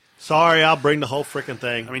Sorry, I'll bring the whole freaking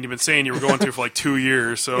thing. I mean, you've been saying you were going to for like 2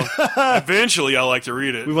 years, so eventually I'll like to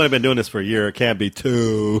read it. We've only been doing this for a year. It can't be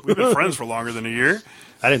 2. We've been friends for longer than a year.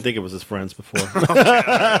 I didn't think it was his friends before.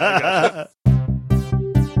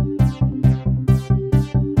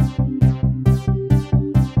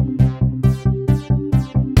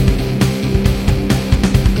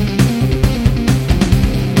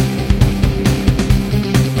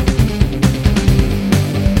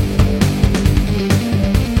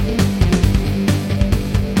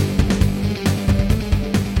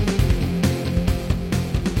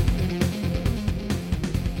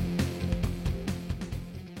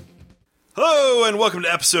 Hello, and welcome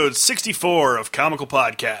to episode 64 of Comical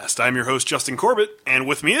Podcast. I'm your host, Justin Corbett, and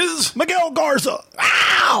with me is... Miguel Garza.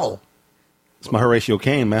 Ow! It's my Horatio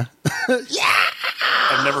Caine, man.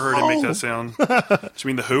 I've never heard him make that sound. Do you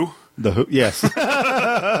mean The Who? The Who? Yes.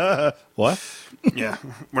 What? Yeah,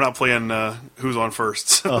 we're not playing Who's on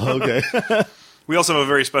First. Oh, okay. We also have a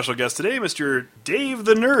very special guest today, Mr. Dave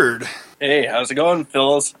the Nerd. Hey, how's it going,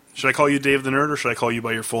 Phils? Should I call you Dave the Nerd, or should I call you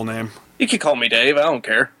by your full name? You can call me Dave, I don't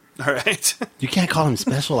care. All right. You can't call him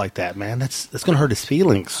special like that, man. That's going to hurt his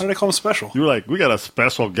feelings. How did I call him special? You were like, we got a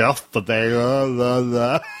special guest today.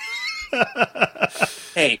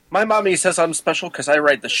 Hey, my mommy says I'm special because I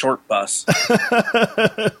ride the short bus.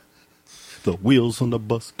 The wheels on the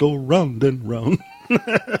bus go round and round.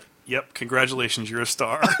 Yep, congratulations, you're a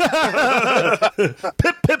star.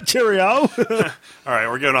 Pip, pip, cheerio. All right,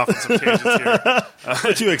 we're getting off on some tangents here.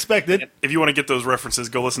 What you expected. If you want to get those references,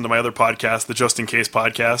 go listen to my other podcast, the Just In Case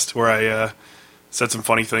podcast, where I said some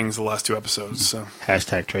funny things the last 2 episodes. So.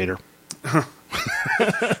 Hashtag traitor.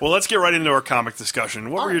 Well, let's get right into our comic discussion.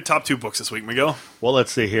 What were your top 2 books this week, Miguel? Well,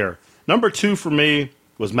 let's see here. Number 2 for me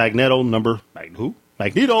was Magneto number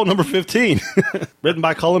 15. Written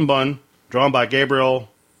by Cullen Bunn, drawn by Gabriel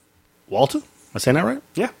Walter. Am I saying that right?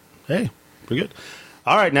 Yeah. Hey, pretty good.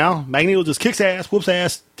 All right, now, Magneto just kicks ass, whoops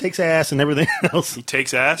ass, takes ass, and everything else. He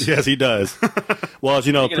takes ass? Yes, he does. Well, as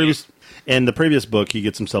you know, in the previous book, he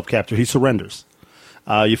gets himself captured. He surrenders.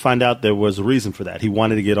 You find out there was a reason for that. He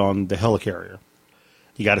wanted to get on the helicarrier.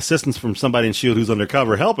 He got assistance from somebody in S.H.I.E.L.D. who's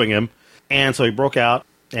undercover helping him, and so he broke out,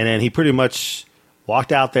 and then he pretty much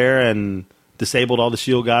walked out there and disabled all the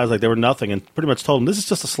S.H.I.E.L.D. guys like they were nothing, and pretty much told them, this is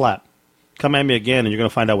just a slap. Come at me again, and you're going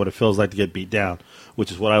to find out what it feels like to get beat down,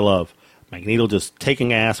 which is what I love. Magneto just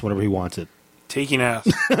taking ass whenever he wants it. Taking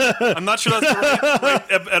ass. I'm not sure that's the right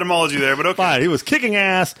etymology there, but okay. Fine, he was kicking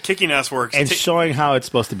ass. Kicking ass works. And showing how it's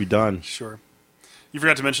supposed to be done. Sure. You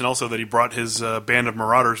forgot to mention also that he brought his band of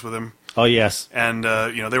marauders with him. Oh, yes. And,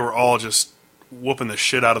 they were all just whooping the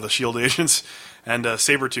shit out of the S.H.I.E.L.D. agents. And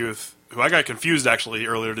Sabretooth, who I got confused actually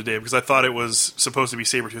earlier today because I thought it was supposed to be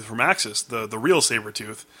Sabretooth from Axis, the real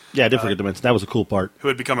Sabretooth. Yeah, I did forget to mention. That was a cool part. Who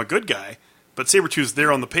had become a good guy. But Sabretooth's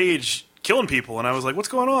there on the page killing people, and I was like, what's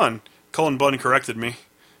going on? Cullen Bunn corrected me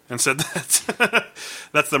and said that's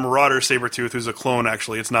the Marauder Sabretooth, who's a clone,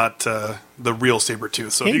 actually. It's not the real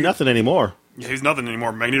Sabretooth. So he ain't nothing anymore. Yeah, he's nothing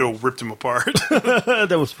anymore. Magneto ripped him apart.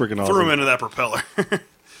 That was freaking awesome. Threw him into that propeller.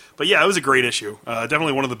 But yeah, it was a great issue.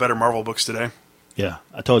 Definitely one of the better Marvel books today. Yeah,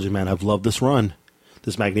 I told you, man, I've loved this run.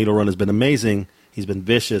 This Magneto run has been amazing. He's been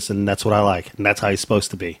vicious, and that's what I like. And that's how he's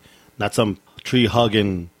supposed to be. Not some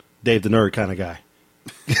tree-hugging Dave the Nerd kind of guy.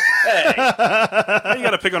 Hey, you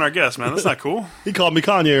got to pick on our guest, man. That's not cool. He called me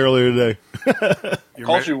Kanye earlier today.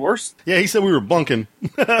 Called you worse? Yeah, he said we were bunking.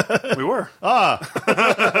 We were.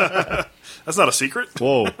 That's not a secret.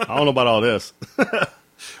 Whoa, I don't know about all this.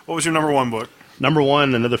 What was your number 1 book? Number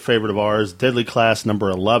 1, another favorite of ours, Deadly Class number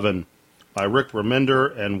 11 by Rick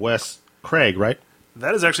Remender and Wes Craig, right?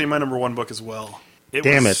 That is actually my number 1 book as well.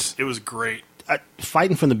 It was great.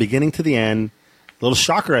 Fighting from the beginning to the end. A little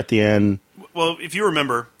shocker at the end. Well, if you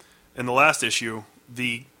remember, in the last issue,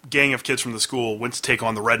 the gang of kids from the school went to take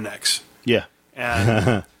on the rednecks. Yeah.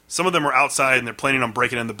 And some of them are outside, and they're planning on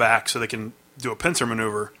breaking in the back so they can do a pincer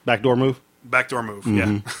maneuver. Backdoor move? Backdoor move,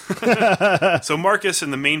 yeah. So Marcus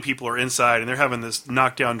and the main people are inside, and they're having this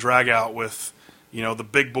knockdown drag-out with, the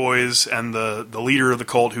big boys and the leader of the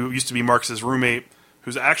cult, who used to be Marcus's roommate,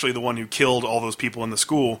 who's actually the one who killed all those people in the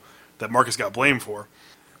school that Marcus got blamed for.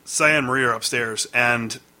 Saya and Maria are upstairs,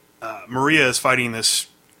 and Maria is fighting this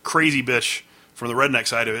crazy bitch from the redneck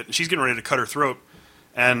side of it, and she's getting ready to cut her throat.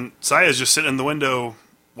 And Saya is just sitting in the window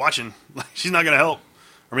watching. She's not going to help.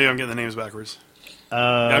 Or maybe I'm getting the names backwards.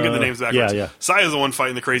 I'm getting the names backwards. Yeah. Saya's the one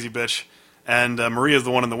fighting the crazy bitch, and Maria's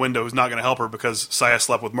the one in the window who's not going to help her because Saya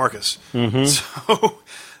slept with Marcus. Mm-hmm. So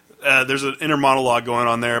there's an inner monologue going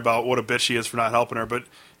on there about what a bitch she is for not helping her, but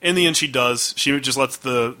in the end she does. She just lets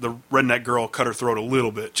the redneck girl cut her throat a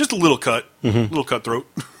little bit. Just a little cut. Mm-hmm. Little cut throat.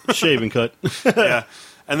 Shaving cut. Yeah.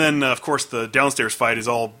 And then, of course, the downstairs fight is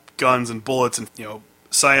all guns and bullets. And,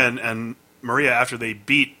 Saya and Maria, after they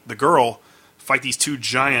beat the girl, fight these two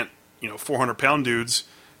giant, 400-pound dudes.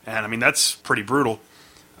 And, I mean, that's pretty brutal.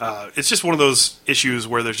 It's just one of those issues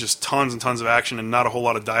where there's just tons and tons of action and not a whole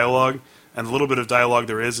lot of dialogue. And the little bit of dialogue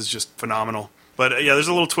there is just phenomenal. But, yeah, there's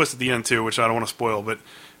a little twist at the end, too, which I don't want to spoil. But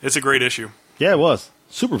it's a great issue. Yeah, it was.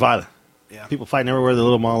 Super violent. Yeah. People fighting everywhere, the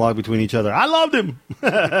little monologue between each other. I loved him.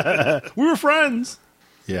 We were friends.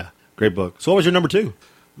 Yeah, great book. So what was your number 2?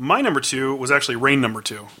 My number 2 was actually Rain number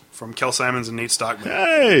 2 from Kel Simons and Nate Stockman.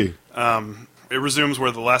 Hey! It resumes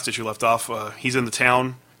where the last issue left off. He's in the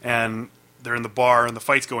town, and they're in the bar, and the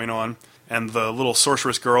fight's going on. And the little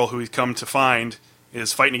sorceress girl who he's come to find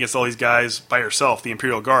is fighting against all these guys by herself, the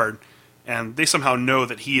Imperial Guard. And they somehow know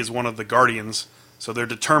that he is one of the Guardians, so they're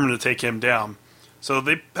determined to take him down. So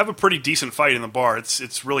they have a pretty decent fight in the bar.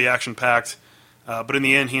 It's really action-packed. But in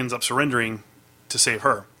the end, he ends up surrendering to save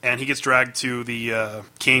her. And he gets dragged to the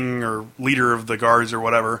king or leader of the guards or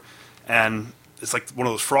whatever, and it's like one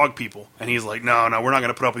of those frog people. And he's like, no, we're not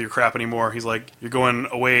going to put up with your crap anymore. He's like, you're going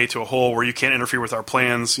away to a hole where you can't interfere with our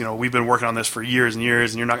plans. We've been working on this for years and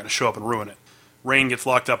years, and you're not going to show up and ruin it. Rain gets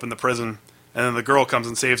locked up in the prison, and then the girl comes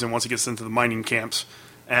and saves him once he gets into the mining camps.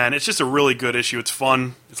 And it's just a really good issue. It's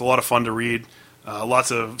fun. It's a lot of fun to read.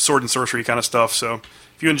 Lots of sword and sorcery kind of stuff. So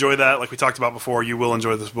if you enjoy that, like we talked about before, you will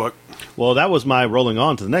enjoy this book. Well, that was my rolling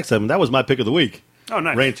on to the next segment. That was my pick of the week. Oh,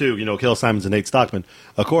 nice. Rain 2, Kel Simons and Nate Stockman.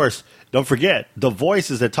 Of course, don't forget, the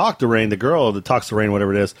voices that talk to Rain, the girl that talks to Rain,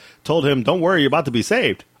 whatever it is, told him, don't worry, you're about to be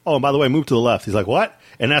saved. Oh, and by the way, move to the left. He's like, what?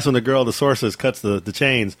 And that's when the girl, the sorceress, cuts the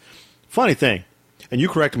chains. Funny thing. And you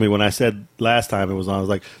corrected me when I said last time it was on. I was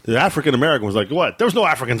like, the African American was like, what? There was no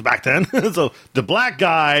Africans back then. So the black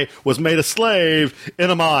guy was made a slave in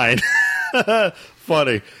a mine.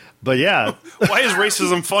 Funny. But yeah. Why is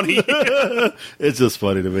racism funny? It's just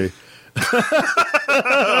funny to me.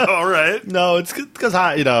 All right. No, it's because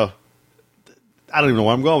I don't even know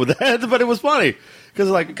where I'm going with that, but it was funny.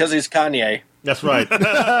 Because he's Kanye. That's right.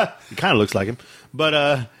 He kind of looks like him.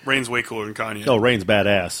 But Rain's way cooler than Kanye. Oh, Rain's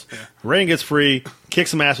badass. Yeah. Rain gets free,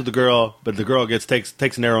 kicks some ass with the girl, but the girl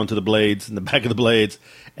takes an arrow into the blades, in the back of the blades,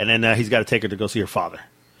 and then he's got to take her to go see her father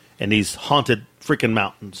in these haunted freaking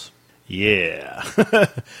mountains. Yeah.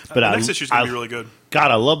 But the next issue's going to be really good.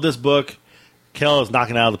 God, I love this book. Kel is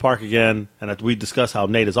knocking it out of the park again, and we discussed how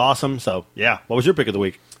Nate is awesome. So, yeah. What was your pick of the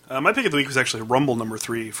week? My pick of the week was actually Rumble number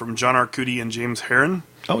 3 from John Arcudi and James Herron.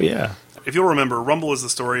 Oh, yeah. If you'll remember, Rumble is the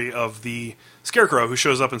story of the Scarecrow who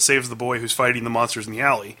shows up and saves the boy who's fighting the monsters in the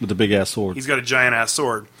alley. With the big-ass sword. He's got a giant-ass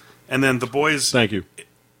sword. And then the boys... Thank you.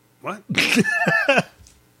 What?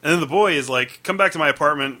 And then the boy is like, come back to my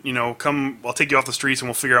apartment, I'll take you off the streets and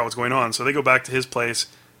we'll figure out what's going on. So they go back to his place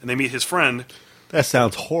and they meet his friend. That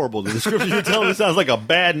sounds horrible. The description you're telling me sounds like a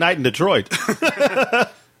bad night in Detroit.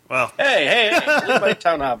 Well, hey, leave my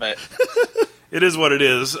town of it. It is what it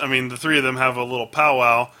is. I mean, the three of them have a little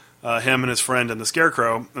powwow, him and his friend and the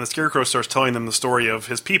Scarecrow, and the Scarecrow starts telling them the story of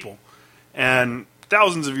his people. And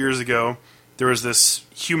thousands of years ago, there was this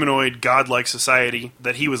humanoid, godlike society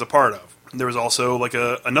that he was a part of. There was also like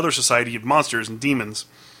another society of monsters and demons,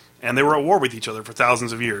 and they were at war with each other for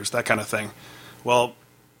thousands of years, that kind of thing. Well,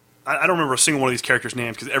 I don't remember a single one of these characters'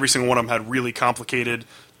 names because every single one of them had really complicated,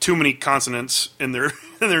 too many consonants in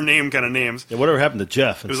their name kind of names. Yeah, whatever happened to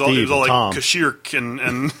Jeff and Steve it was all like Tom? Kashirk and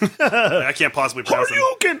I can't possibly pronounce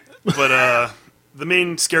them. But the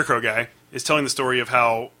main Scarecrow guy is telling the story of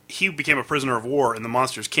how he became a prisoner of war in the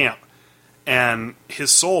monsters' camp, and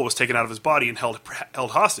his soul was taken out of his body and held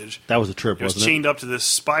hostage. That was a trip, wasn't it? Was chained up to this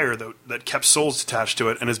spire that kept souls attached to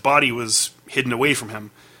it, and his body was hidden away from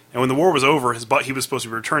him. And when the war was over, he was supposed to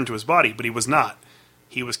be returned to his body, but he was not.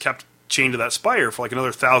 He was kept chained to that spire for like another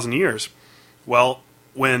 1,000 years. Well,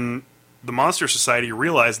 when the Monster Society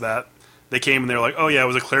realized that, they came and they were like, oh yeah, it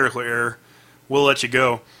was a clerical error. We'll let you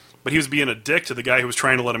go. But he was being a dick to the guy who was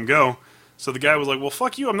trying to let him go. So the guy was like, well,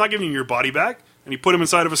 fuck you, I'm not giving you your body back. And he put him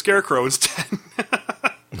inside of a scarecrow instead.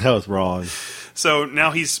 That was wrong. So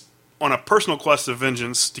now he's on a personal quest of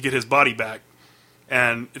vengeance to get his body back.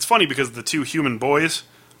 And it's funny because the two human boys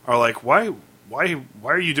are like, why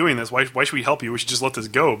are you doing this? Why should we help you? We should just let this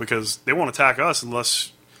go because they won't attack us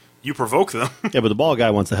unless you provoke them. Yeah, but the ball guy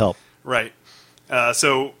wants to help. Right.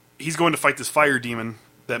 So he's going to fight this fire demon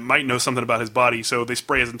that might know something about his body, so they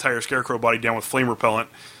spray his entire scarecrow body down with flame repellent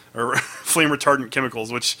or flame retardant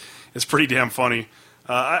chemicals, which is pretty damn funny.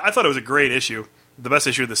 I thought it was a great issue, the best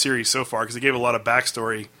issue of the series so far, because it gave a lot of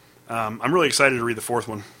backstory. I'm really excited to read the fourth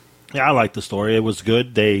one. Yeah, I liked the story. It was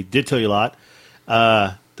good. They did tell you a lot.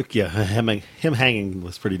 The Yeah, him hanging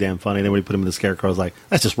was pretty damn funny. And then when he put him in the scarecrow, I was like,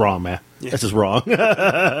 that's just wrong, man. Yeah. That's just wrong.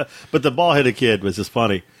 But the bald-headed kid was just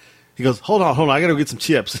funny. He goes, hold on, I got to go get some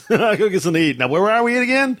chips. I got to go get some to eat. Now, where are we at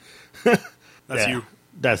again? That's you.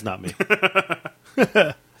 That's not me.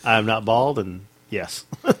 I'm not bald, and yes.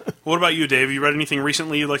 What about you, Dave? You read anything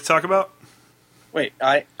recently you'd like to talk about? Wait,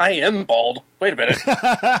 I am bald. Wait a minute.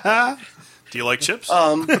 Do you like chips?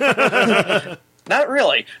 Not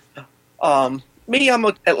really. Maybe I'm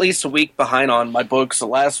at least a week behind on my books. The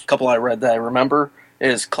last couple I read that I remember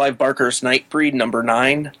is Clive Barker's Nightbreed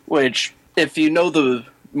 #9, which, if you know the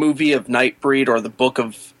movie of Nightbreed or the book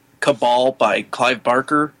of Cabal by Clive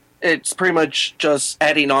Barker, it's pretty much just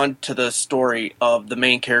adding on to the story of the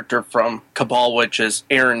main character from Cabal, which is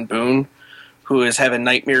Aaron Boone, who is having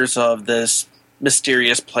nightmares of this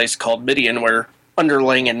mysterious place called Midian where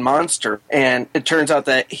underling and monster, and it turns out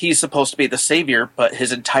that he's supposed to be the savior, but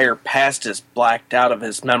his entire past is blacked out of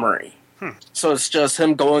his memory. So it's just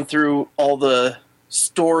him going through all the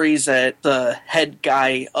stories that the head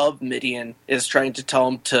guy of Midian is trying to tell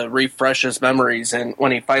him to refresh his memories, and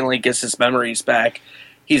when he finally gets his memories back,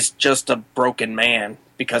 he's just a broken man,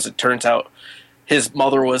 because it turns out his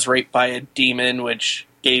mother was raped by a demon which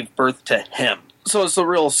gave birth to him. So it's a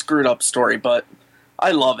real screwed up story, but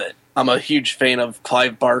I love it. I'm a huge fan of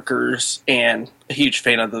Clive Barker's and a huge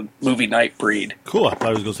fan of the movie Nightbreed. Cool. I thought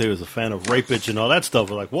he was going to say he was a fan of Rapage and all that stuff.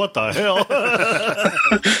 We're like, what the hell?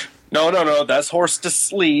 No. That's Horst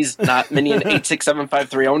Sleaze, not Minion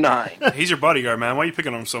 8675309. He's your bodyguard, man. Why are you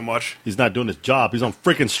picking on him so much? He's not doing his job. He's on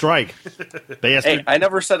freaking strike. Bastard. Hey, I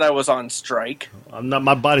never said I was on strike.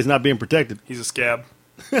 My body's not being protected. He's a scab.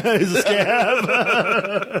 He's a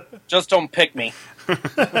scab. Just don't pick me.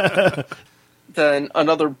 Then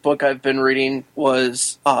another book I've been reading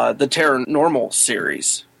was the Terranormal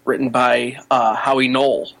series, written by Howie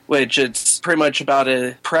Knoll, which it's pretty much about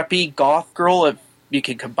a preppy goth girl, if you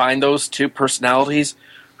can combine those two personalities,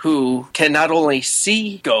 who can not only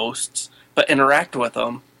see ghosts, but interact with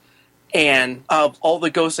them. And of all the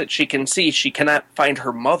ghosts that she can see, she cannot find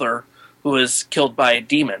her mother, who is killed by a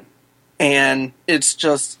demon. And it's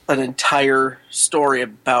just an entire story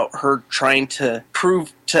about her trying to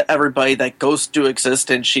prove to everybody that ghosts do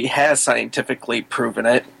exist, and she has scientifically proven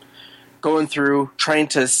it. Going through trying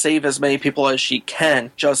to save as many people as she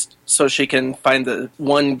can, just so she can find the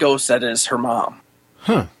one ghost that is her mom.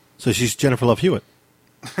 Huh. So she's Jennifer Love Hewitt.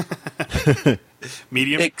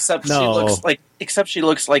 Medium? Except No. she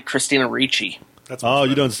looks like Christina Ricci. That's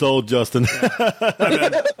You done sold, Justin.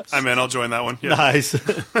 I'm in. I'll join that one. Yeah. Nice.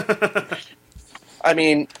 I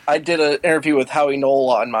mean, I did an interview with Howie Knoll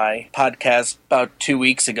on my podcast about 2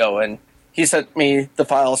 weeks ago, and he sent me the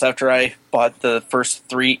files after I bought the first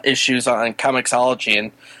 3 issues on Comixology,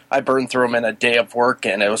 and I burned through them in a day of work,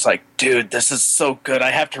 and it was like, dude, this is so good,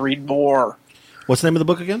 I have to read more. What's the name of the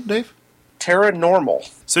book again, Dave? Terranormal.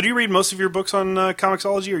 So do you read most of your books on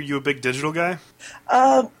Comixology, or are you a big digital guy?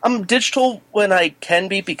 I'm digital when I can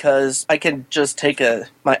be, because I can just take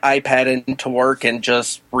my iPad into work and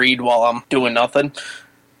just read while I'm doing nothing.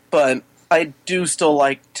 But I do still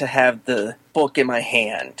like to have the book in my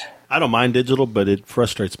hand. I don't mind digital, but it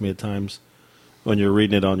frustrates me at times when you're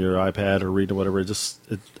reading it on your iPad or reading whatever.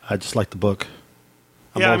 I just like the book.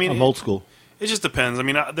 I'm old school. It just depends. I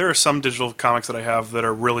mean, there are some digital comics that I have that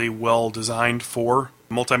are really well designed for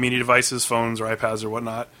multimedia devices, phones or iPads or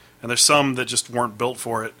whatnot. And there's some that just weren't built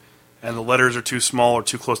for it. And the letters are too small or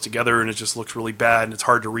too close together, and it just looks really bad, and it's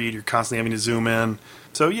hard to read. You're constantly having to zoom in.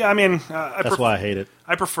 So, yeah, I mean... That's why I hate it.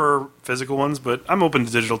 I prefer physical ones, but I'm open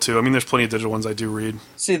to digital, too. I mean, there's plenty of digital ones I do read.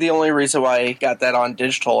 See, the only reason why I got that on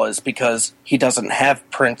digital is because he doesn't have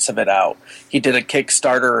prints of it out. He did a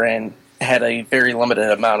Kickstarter and had a very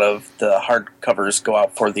limited amount of the hardcovers go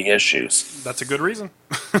out for the issues. That's a good reason.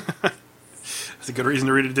 That's a good reason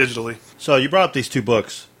to read it digitally. So you brought up these 2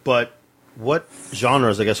 books, but what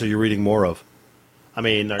genres, I guess, are you reading more of? I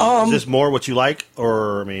mean, is this more what you like?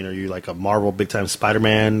 Or, I mean, are you like a Marvel big-time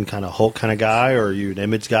Spider-Man kind of Hulk kind of guy? Or are you an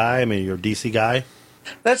Image guy? I mean, you're a DC guy?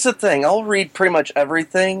 That's the thing. I'll read pretty much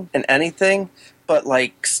everything and anything, but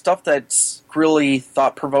like stuff that's really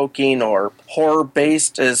thought-provoking or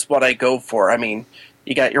horror-based is what I go for. I mean,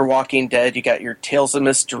 you got your Walking Dead, you got your Tales of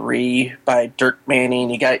Mystery by Dirk Manning,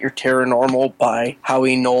 you got your Terranormal by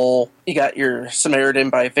Howie Knoll, you got your Samaritan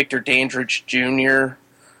by Victor Dandridge Jr.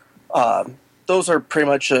 Those are pretty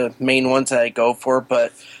much the main ones that I go for,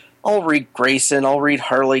 but I'll read Grayson, I'll read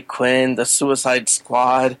Harley Quinn, The Suicide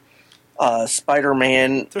Squad,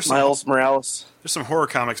 Spider-Man, Miles Morales. There's some horror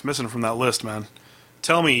comics missing from that list, man.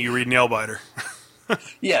 Tell me you read Nailbiter.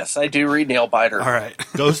 Yes, I do read Nailbiter. All right.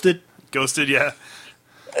 Ghosted? Ghosted, yeah.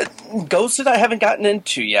 Ghosted I haven't gotten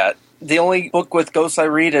into yet. The only book with ghosts I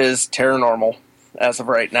read is Paranormal, as of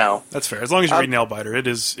right now. That's fair. As long as you read Nailbiter,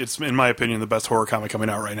 it's in my opinion the best horror comic coming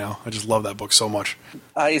out right now. I just love that book so much.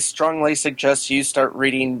 I strongly suggest you start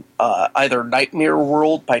reading either Nightmare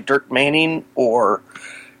World by Dirk Manning, or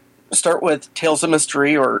start with Tales of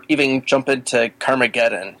Mystery, or even jump into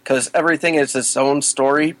Carmageddon, because everything is its own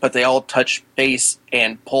story, but they all touch base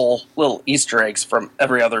and pull little Easter eggs from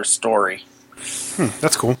every other story.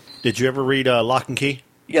 That's cool. Did you ever read Lock and Key?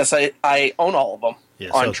 Yes, I own all of them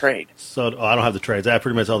on trade. So I don't have the trades. I have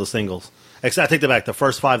pretty much all the singles. Except I take that back. The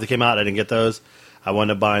first 5 that came out, I didn't get those. I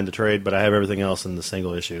wound up buying the trade, but I have everything else in the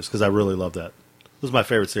single issues because I really love that. This is my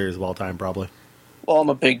favorite series of all time, probably. Well, I'm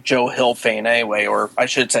a big Joe Hill fan anyway, or I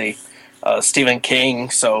should say Stephen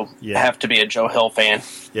King, so I have to be a Joe Hill fan.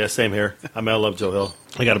 Yeah, same here. I love Joe Hill.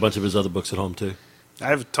 I got a bunch of his other books at home, too. I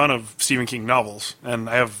have a ton of Stephen King novels, and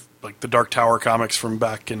I have like the Dark Tower comics from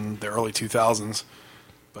back in the early 2000s.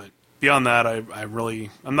 But beyond that,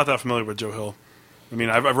 I'm not that familiar with Joe Hill. I mean,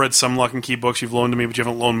 I've read some Lock and Key books you've loaned to me, but you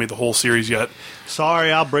haven't loaned me the whole series yet.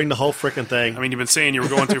 Sorry, I'll bring the whole frickin' thing. I mean, you've been saying you were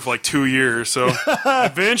going to for like 2 years, so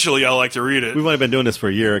eventually I'll like to read it. We've only been doing this for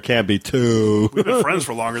a year. It can't be 2. We've been friends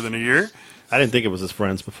for longer than a year. I didn't think it was his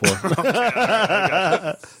friends before.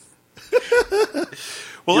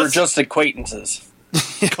 Well, you're just acquaintances.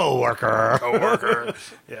 Co-worker.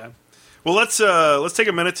 Yeah. Well, let's take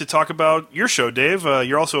a minute to talk about your show, Dave.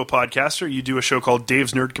 You're also a podcaster. You do a show called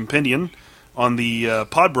Dave's Nerd Compendium on the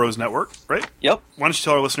Pod Bros Network, right? Yep. Why don't you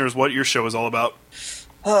tell our listeners what your show is all about?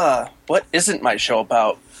 What isn't my show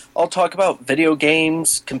about? I'll talk about video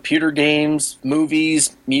games, computer games,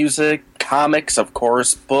 movies, music, comics, of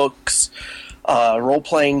course, books,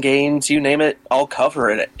 role-playing games, you name it, I'll cover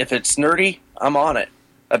it. If it's nerdy, I'm on it.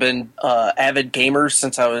 I've been avid gamer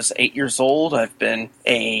since I was 8 years old. I've been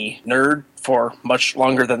a nerd for much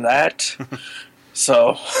longer than that.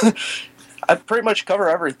 So I pretty much cover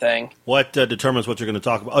everything. What determines what you're going to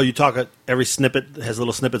talk about? Oh, you talk every snippet has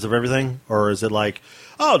little snippets of everything? Or is it like,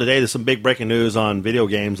 oh, today there's some big breaking news on video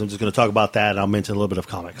games. I'm just going to talk about that and I'll mention a little bit of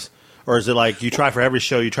comics. Or is it like you try for every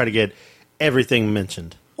show, you try to get everything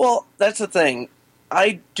mentioned? Well, that's the thing.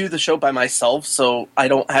 I do the show by myself, so I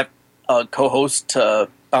don't have a co-host to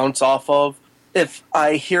bounce off of. If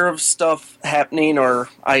I hear of stuff happening or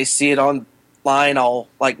I see it online, I'll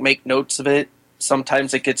make notes of it.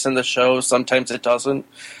 Sometimes it gets in the show, sometimes it doesn't.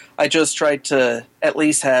 I just try to at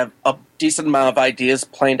least have a decent amount of ideas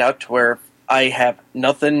planned out to where I have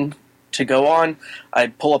nothing to go on. I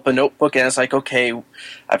pull up a notebook and it's like, okay,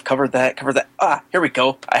 I've covered that. Here we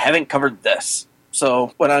go. I haven't covered this.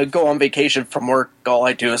 So when I go on vacation from work, all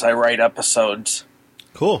I do is I write episodes.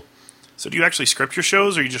 Cool. So do you actually script your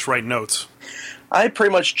shows, or you just write notes? I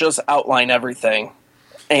pretty much just outline everything.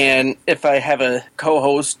 And if I have a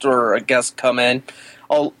co-host or a guest come in,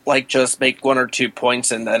 I'll just make 1 or 2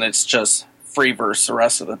 points, and then it's just free verse the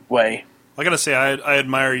rest of the way. I gotta say, I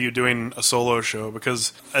admire you doing a solo show,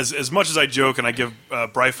 because as much as I joke and I give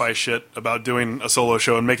Bri-Fi shit about doing a solo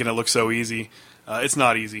show and making it look so easy, it's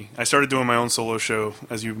not easy. I started doing my own solo show,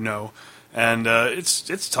 as you know, and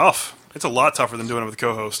it's tough. It's a lot tougher than doing it with a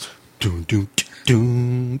co-host. Yeah,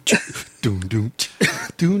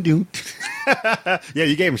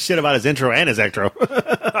 you gave him shit about his intro and his extro.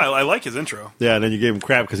 I like his intro. Yeah, and then you gave him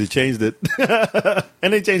crap because he changed it.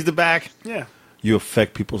 And he changed it back. Yeah. You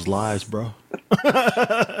affect people's lives, bro.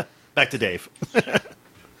 Back to Dave.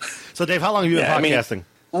 So, Dave, how long have you been podcasting?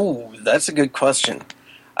 That's a good question.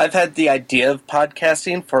 I've had the idea of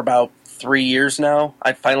podcasting for about 3 years now.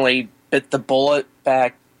 I finally bit the bullet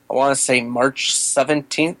back, I want to say March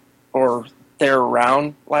 17th or there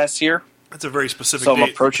around last year. That's a very specific date. So I'm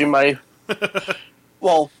approaching my...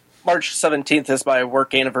 Well, March 17th is my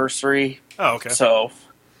work anniversary. Oh, okay. So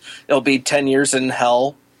it'll be 10 years in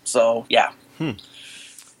hell. So, yeah.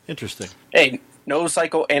 Interesting. Hey, no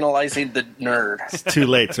psychoanalyzing the nerd. It's too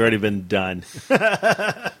late. It's already been done.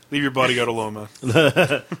 Leave your bodyguard alone, man.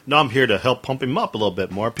 No, I'm here to help pump him up a little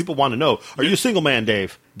bit more. People want to know, are you a single man,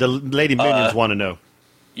 Dave? The lady minions want to know.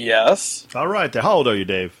 Yes. All right. How old are you,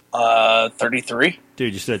 Dave? 33.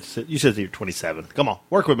 Dude, you said you're 27. Come on,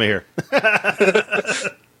 work with me here.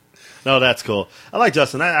 No, that's cool. I like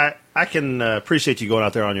Justin. I can appreciate you going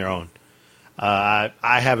out there on your own. I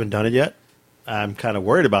haven't done it yet. I'm kind of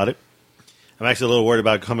worried about it. I'm actually a little worried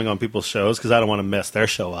about coming on people's shows because I don't want to mess their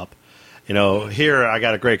show up. You know, here I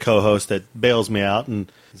got a great co-host that bails me out and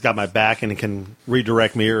he's got my back and he can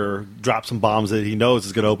redirect me or drop some bombs that he knows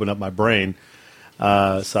is going to open up my brain.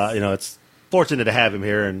 So, it's fortunate to have him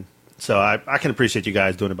here. And so I can appreciate you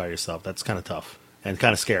guys doing it by yourself. That's kind of tough and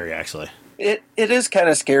kind of scary, actually. It is kind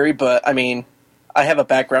of scary, but, I mean, I have a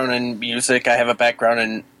background in music. I have a background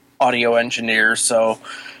in audio engineer, so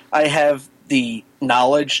I have the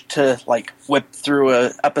knowledge to like whip through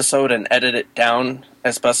a episode and edit it down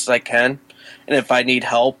as best as I can. And if I need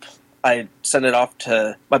help, I send it off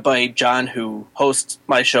to my buddy John, who hosts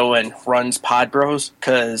my show and runs Pod Bros,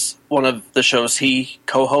 because one of the shows he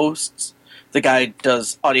co-hosts, the guy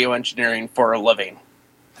does audio engineering for a living.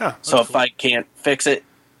 Huh, so if cool. I can't fix it,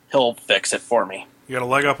 he'll fix it for me. You got a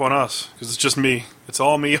leg up on us, because it's just me. It's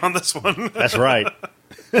all me on this one. That's right.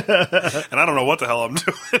 And I don't know what the hell I'm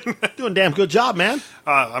doing. Doing a damn good job, man.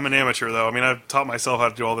 I'm an amateur, though. I mean, I've taught myself how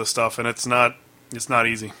to do all this stuff, and it's not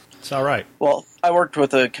easy. It's all right. Well, I worked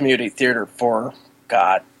with a community theater for,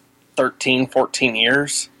 13, 14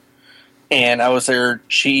 years. And I was their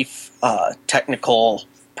chief technical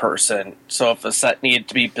person. So if a set needed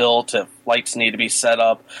to be built, if lights need to be set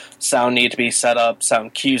up, sound needed to be set up,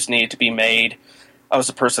 sound cues needed to be made, I was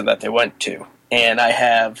the person that they went to. And I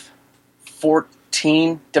have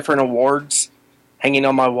 14 different awards hanging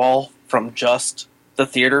on my wall from just the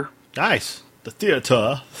theater. Nice. The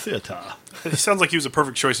theater. It sounds like he was a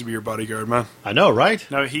perfect choice to be your bodyguard, man. I know, right?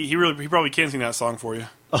 No, he probably can sing that song for you.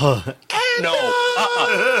 No.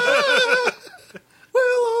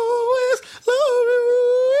 We'll always love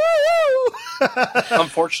you.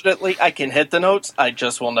 Unfortunately, I can hit the notes. I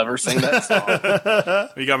just will never sing that song.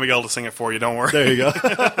 You got Miguel to sing it for you, don't worry. There you go.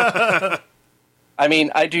 I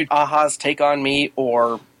mean, I do Aha's Take on Me,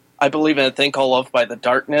 or I Believe in a Thing Called Love by the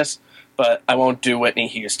Darkness, but I won't do Whitney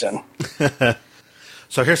Houston.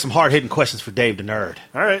 So here's some hard-hitting questions for Dave the Nerd.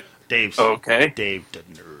 All right. Dave Okay. the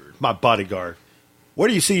Nerd. My bodyguard. Where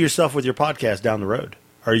do you see yourself with your podcast down the road?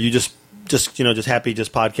 Are you just happy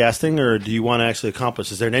just podcasting, or do you want to actually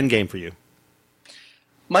accomplish? Is there an end game for you?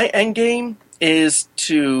 My end game is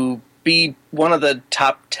to be one of the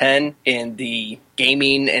top 10 in the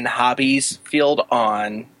gaming and hobbies field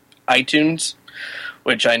on iTunes,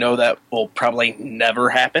 which I know that will probably never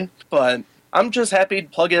happen. But I'm just happy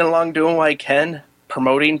plugging along, doing what I can,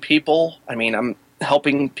 promoting people. I mean, I'm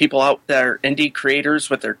helping people out that are indie creators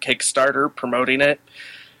with their Kickstarter, promoting it.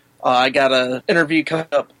 I got an interview coming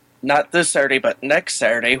up, not this Saturday, but next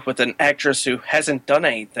Saturday, with an actress who hasn't done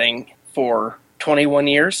anything for 21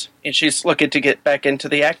 years, and she's looking to get back into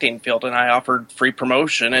the acting field, and I offered free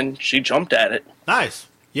promotion, and she jumped at it. Nice.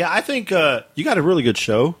 Yeah, I think you got a really good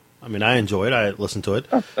show. I mean, I enjoy it. I listened to it.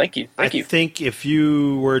 Oh, thank you. I think if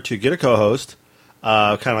you were to get a co-host,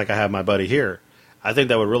 kind of like I have my buddy here, I think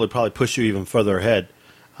that would really probably push you even further ahead.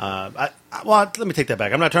 Let me take that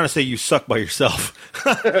back. I'm not trying to say you suck by yourself.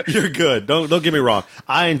 You're good. Don't get me wrong.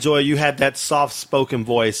 I enjoy you had that soft-spoken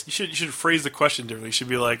voice. You should phrase the question differently. You should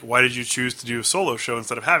be like, why did you choose to do a solo show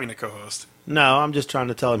instead of having a co-host? No, I'm just trying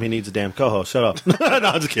to tell him he needs a damn co-host. Shut up. No,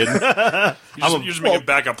 I'm just kidding. You're just making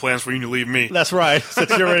backup plans for you to leave me. That's right.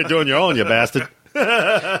 Since you're already doing your own, you bastard.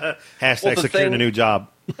 Hashtag securing a new job.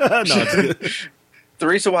 No, it's good. The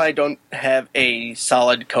reason why I don't have a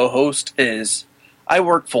solid co-host is I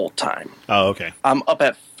work full-time. Oh, okay. I'm up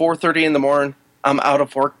at 4:30 in the morning. I'm out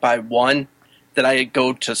of work by 1. Then I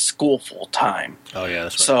go to school full-time. Oh, yeah,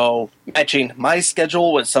 that's right. So matching my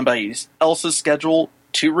schedule with somebody else's schedule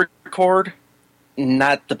to record,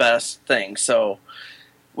 not the best thing. So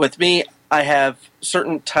with me, I have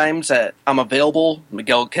certain times that I'm available.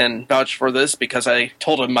 Miguel can vouch for this because I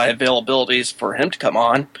told him my availabilities for him to come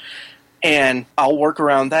on. And I'll work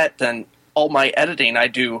around that. Then all my editing I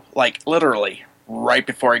do, like, literally right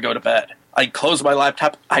before I go to bed. I close my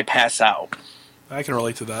laptop, I pass out. I can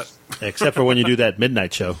relate to that. Except for when you do that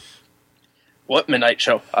midnight show. What midnight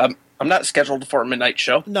show? I'm not scheduled for a midnight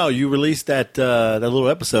show. No, you released that little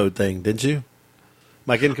episode thing, didn't you? Am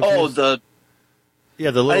I getting confused? Oh,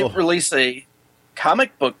 the little. I release a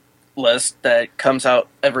comic book list that comes out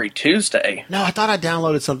every Tuesday. No, I thought I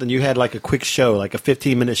downloaded something. You had like a quick show, like a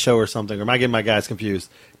 15-minute show or something. Or am I getting my guys confused?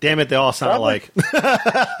 Damn it, they all sound alike.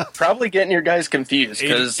 Probably getting your guys confused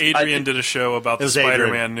because Adrian did a show about the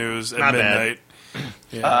Spider-Man news at midnight.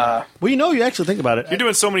 Yeah. Well, you actually think about it. You're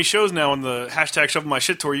doing so many shows now on the hashtag Shuffle My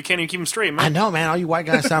Shit tour, you can't even keep them straight, man. I know, man. All you white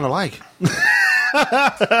guys sound alike.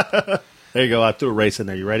 There you go. I threw a race in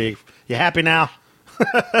there. You ready? You happy now?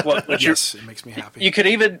 Yes, it makes me happy. You could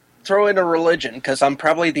even throw in a religion because I'm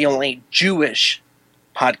probably the only Jewish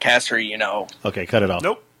podcaster you know. Okay, cut it off.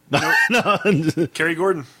 Nope. No. Kerry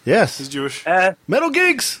Gordon. Yes. He's Jewish. Metal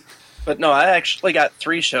Geeks. But no, I actually got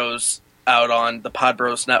 3 shows out on the Pod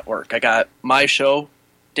Bros Network. I got my show,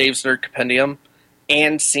 Dave's Nerd Compendium,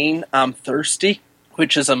 and Scene I'm Thirsty,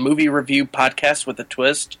 which is a movie review podcast with a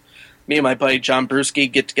twist. Me and my buddy John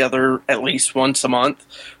Brewski get together at least once a month,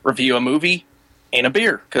 review a movie and a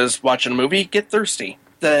beer, because watching a movie, get thirsty.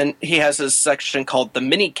 then he has his section called the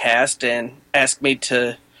mini cast and asked me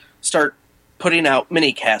to start putting out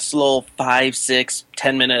mini casts, little 5, 6,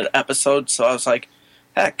 10-minute episodes. So I was like,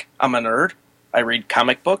 heck, I'm a nerd. I read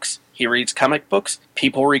comic books. He reads comic books.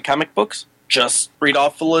 People read comic books. Just read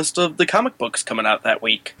off the list of the comic books coming out that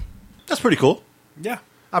week. That's pretty cool. Yeah.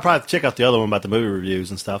 I'll probably check out the other one about the movie reviews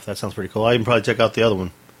and stuff. That sounds pretty cool. I even probably check out the other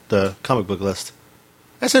one, the comic book list.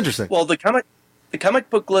 That's interesting. Well, the comic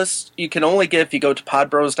book list you can only get if you go to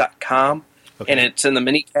podbros.com, and it's in the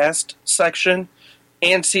minicast section.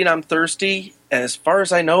 And Seen I'm Thirsty, as far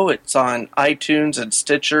as I know, it's on iTunes and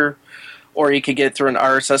Stitcher, or you could get it through an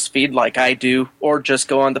RSS feed like I do, or just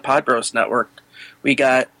go on the Podbros network. We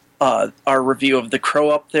got our review of The Crow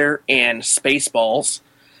up there and Spaceballs,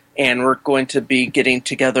 and we're going to be getting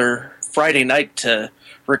together Friday night to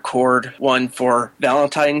record one for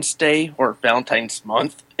Valentine's Day, or Valentine's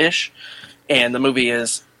Month-ish, and the movie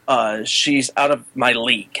is She's Out of My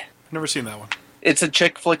League. I've never seen that one. It's a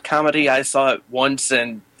chick flick comedy. I saw it once,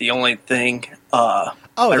 and the only thing I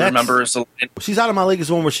remember is She's Out of My League is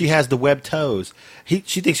the one where she has the webbed toes. She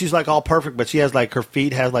thinks she's like all perfect, but she has like her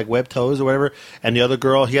feet has like webbed toes or whatever. And the other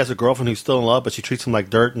girl, he has a girlfriend who's still in love, but she treats him like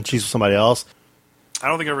dirt, and she's with somebody else. I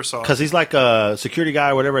don't think I ever saw it. Because he's like a security guy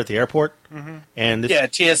or whatever at the airport. Mm-hmm. And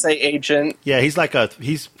TSA agent. Yeah,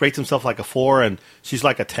 he rates himself like a 4, and she's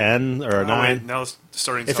like a 10 or a 9. Wait, now it's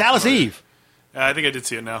starting. It's Alice Eve. I think I did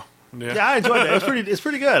see it now. Yeah, I enjoyed it. It's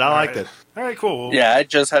pretty good. I liked it. All right, cool. Yeah, I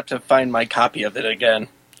just have to find my copy of it again.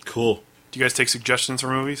 Cool. Do you guys take suggestions for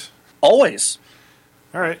movies? Always.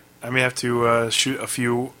 All right. I may have to shoot a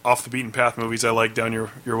few off the beaten path movies I like down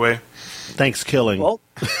your way. Thanks, Killing. Well,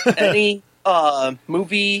 any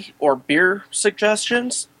movie or beer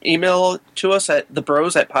suggestions, email to us at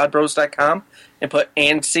thebros@podbros.com and put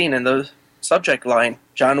 "and seen" in the subject line.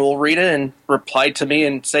 John will read it and reply to me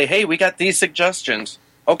and say, hey, we got these suggestions.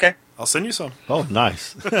 Okay. I'll send you some. Oh,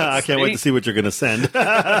 nice. I can't wait to see what you're going to send.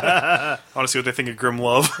 I want to see what they think of Grim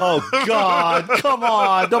Love. Oh, God. Come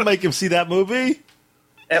on. Don't make him see that movie.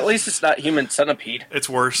 At least it's not Human Centipede. It's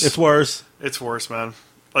worse. It's worse. It's worse, man.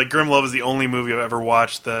 Like, Grim Love is the only movie I've ever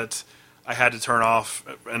watched that I had to turn off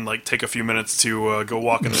and, like, take a few minutes to go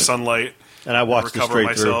walk in the sunlight and I watched recover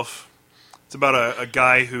myself. It's about a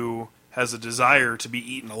guy who has a desire to be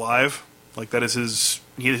eaten alive. Like, that is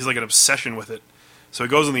he's like an obsession with it. So he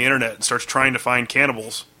goes on the internet and starts trying to find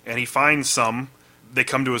cannibals. And he finds some. They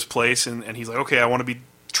come to his place, and he's like, okay, I want to be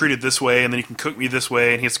treated this way, and then you can cook me this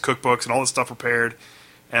way. And he has cookbooks and all this stuff prepared.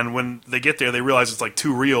 And when they get there, they realize it's, like,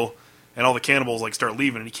 too real. And all the cannibals, like, start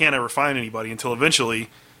leaving. And he can't ever find anybody until eventually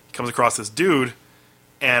he comes across this dude.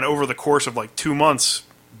 And over the course of, like, 2 months,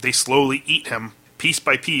 they slowly eat him, piece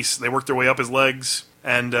by piece. They work their way up his legs.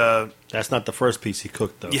 And that's not the first piece he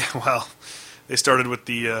cooked, though. Yeah, well, they started with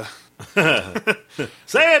the...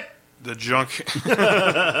 Say it! The junk.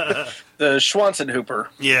 The Schwanzenhooper.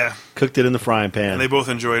 Yeah. Cooked it in the frying pan. And they both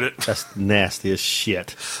enjoyed it. That's nasty as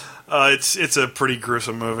shit. It's a pretty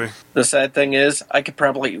gruesome movie. The sad thing is, I could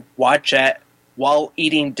probably watch it while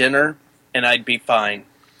eating dinner, and I'd be fine.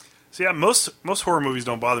 So yeah, most horror movies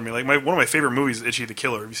don't bother me. Like one of my favorite movies is Itchy the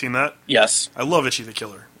Killer. Have you seen that? Yes. I love Itchy the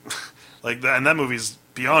Killer. And that movie's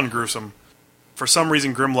beyond gruesome. For some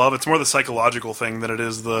reason, Grim Love, it's more the psychological thing than it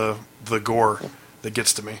is the gore that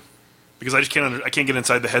gets to me. Because I just can't get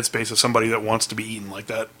inside the headspace of somebody that wants to be eaten like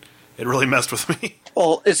that. It really messed with me.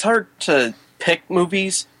 Well, it's hard to pick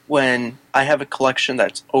movies when I have a collection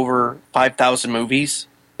that's over 5,000 movies,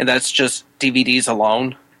 and that's just DVDs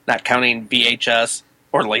alone, not counting VHS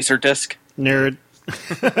or Laserdisc. Nerd.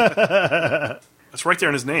 That's right there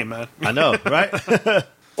in his name, man. I know, right?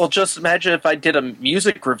 Well, just imagine if I did a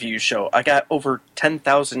music review show. I got over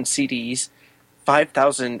 10,000 CDs,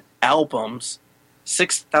 5,000 albums,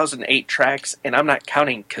 6,008 tracks, and I'm not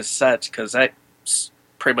counting cassettes because that's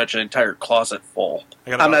pretty much an entire closet full.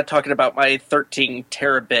 I'm not talking about my 13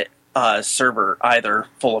 terabit server either,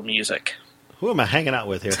 full of music. Who am I hanging out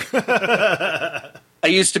with here? I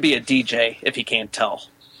used to be a DJ, if you can't tell.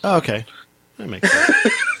 Oh, okay. That makes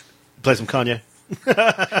sense. Play some Kanye?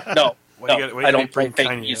 No. I don't play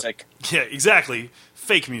fake music. Yeah, exactly.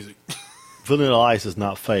 Fake music. Vanilla Ice is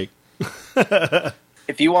not fake.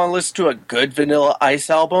 If you want to listen to a good Vanilla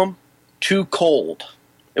Ice album, Too Cold.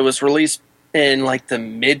 It was released in like the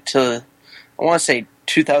mid to, I want to say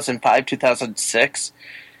 2005, 2006.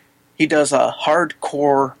 He does a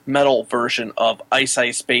hardcore metal version of Ice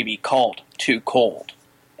Ice Baby called Too Cold.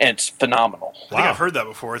 And it's phenomenal. I think I've heard that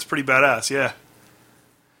before. It's pretty badass, yeah.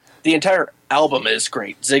 The entire album is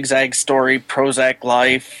great. Zigzag Story, Prozac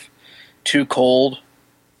Life, Too Cold.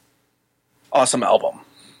 Awesome album.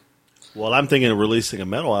 Well, I'm thinking of releasing a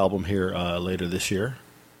metal album here later this year.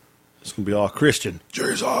 It's going to be all Christian.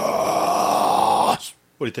 Jesus! What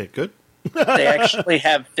do you think? Good? They actually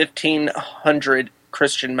have 1,500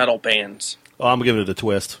 Christian metal bands. Oh, I'm going to give it a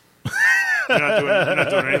twist. You're not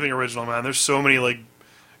doing anything original, man. There's so many like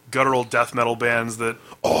guttural death metal bands that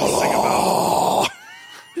sing about.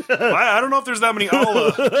 I don't know if there's that many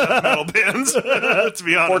death metal bands, to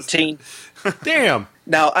be honest. 14. Damn.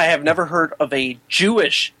 Now, I have never heard of a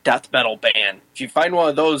Jewish death metal band. If you find one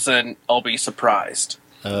of those, then I'll be surprised.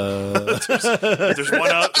 There's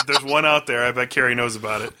one out there. I bet Carrie knows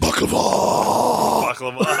about it. Baklava.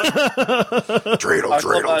 Dreidel.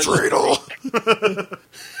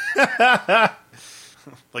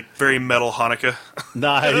 Like very metal Hanukkah.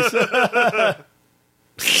 Nice.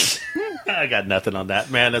 I got nothing on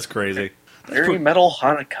that, man. That's crazy. Very metal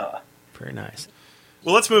Hanukkah. Very nice.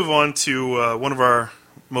 Well, let's move on to one of our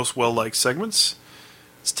most well-liked segments.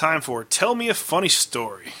 It's time for Tell Me a Funny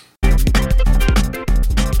Story.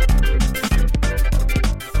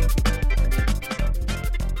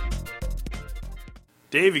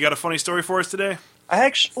 Dave, you got a funny story for us today? I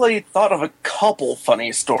actually thought of a couple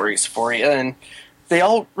funny stories for you, and they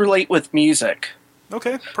all relate with music.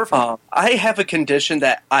 Okay, perfect. I have a condition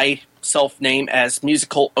that I self-name as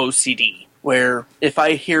musical OCD, where if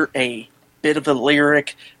I hear a bit of a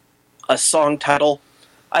lyric, a song title,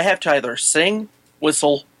 I have to either sing,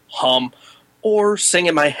 whistle, hum, or sing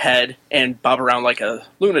in my head and bob around like a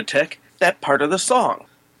lunatic that part of the song.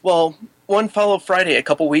 Well, one Follow Friday a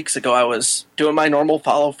couple weeks ago, I was doing my normal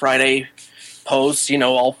Follow Friday posts,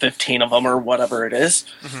 all 15 of them or whatever it is.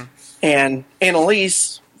 Mm-hmm. And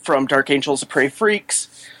Annalise from Dark Angels of Prey Freaks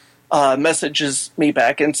messages me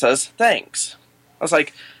back and says, thanks. I was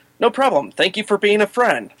like, no problem. Thank you for being a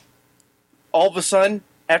friend. All of a sudden,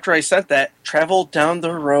 after I sent that, travel down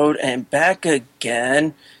the road and back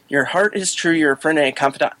again. Your heart is true, you're a friend and a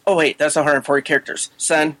confidant. Oh, wait, that's 140 characters.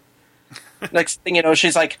 Send. Next thing you know,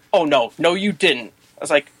 she's like, oh, no, you didn't. I was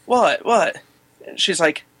like, what? And she's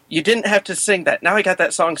like, you didn't have to sing that. Now I got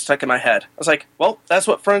that song stuck in my head. I was like, well, that's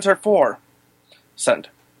what friends are for. Send.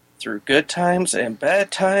 Through good times and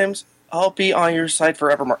bad times, I'll be on your side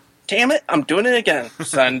forevermore. Damn it, I'm doing it again.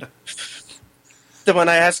 Send. Then when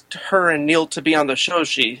I asked her and Neil to be on the show,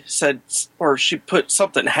 she said, or she put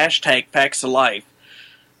something, hashtag facts of life.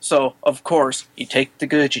 So, of course, you take the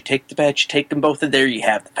good, you take the bad, you take them both, and there you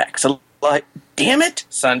have the facts of life. Damn it,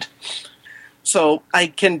 son. So I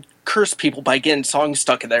can curse people by getting songs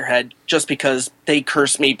stuck in their head just because they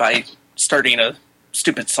curse me by starting a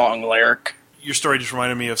stupid song lyric. Your story just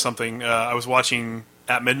reminded me of something. I was watching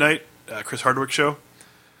At Midnight, Chris Hardwick's show.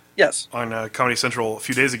 Yes. On Comedy Central a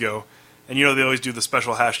few days ago. And they always do the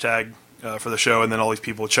special hashtag for the show, and then all these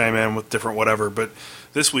people chime in with different whatever. But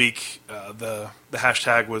this week, the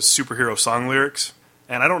hashtag was superhero song lyrics.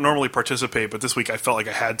 And I don't normally participate, but this week I felt like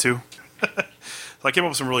I had to. So I came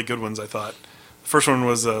up with some really good ones, I thought. The first one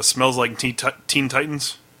was Smells Like Teen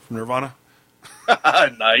Titans from Nirvana.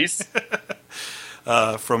 Nice.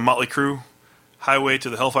 From Motley Crue, Highway to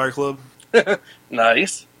the Hellfire Club.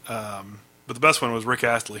 Nice. But the best one was Rick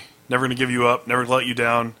Astley. Never gonna give you up, never let you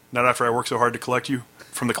down, not after I work so hard to collect you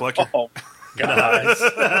from the collector. Oh, guys.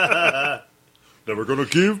 Never gonna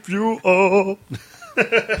give you up.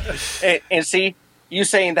 and see, you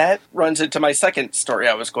saying that runs into my second story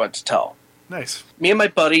I was going to tell. Nice. Me and my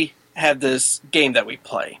buddy have this game that we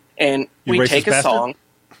play, and we take a song.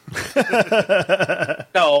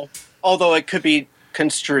 No, although it could be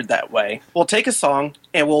construed that way. We'll take a song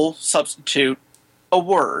and we'll substitute a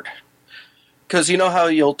word. Because you know how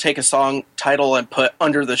you'll take a song title and put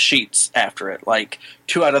Under the Sheets after it, like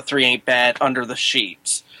 2 out of 3 ain't bad, Under the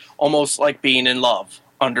Sheets. Almost like Being in Love,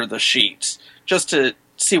 Under the Sheets. Just to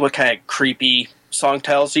see what kind of creepy song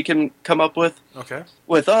titles you can come up with. Okay.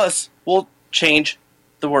 With us, we'll change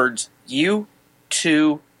the words you,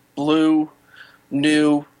 to, blue,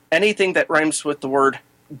 new, anything that rhymes with the word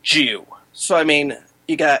Jew. So, I mean,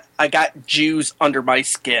 I got Jews under my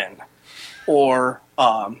skin. Or,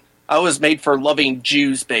 I was made for loving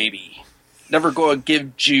Jews, baby. Never go and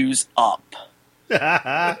give Jews up.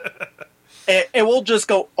 and we'll just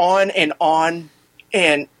go on. And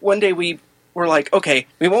one day we were like, okay,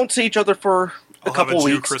 we won't see each other for a couple have a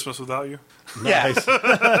Jew weeks. Christmas without you. Nice.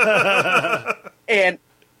 Yeah. And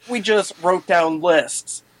we just wrote down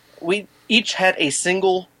lists. We each had a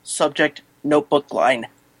single subject notebook line,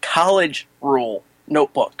 college rule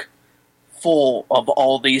notebook, full of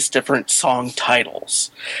all these different song titles.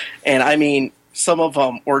 And I mean, some of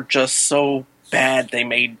them were just so bad they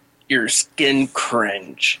made your skin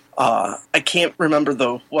cringe. I can't remember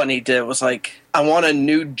the one he did. It was like, I want a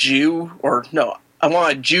new Jew, or no, I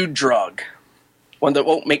want a Jew drug. one that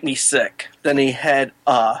won't make me sick. Then he had,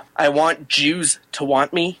 I want Jews to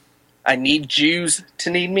want me. I need Jews to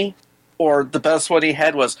need me. Or the best one he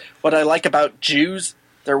had was, what I like about Jews,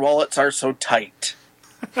 their wallets are so tight.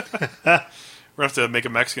 We're going to have to make a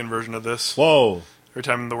Mexican version of this. Whoa. Every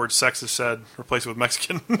time the word sex is said, replace it with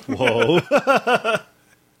Mexican. Whoa.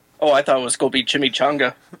 Oh, I thought it was going to be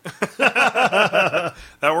chimichanga.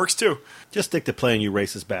 That works too. Just stick to playing, you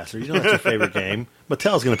racist bastard. You know that's your favorite game.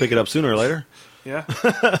 Mattel's going to pick it up sooner or later. Yeah.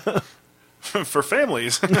 For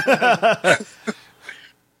families.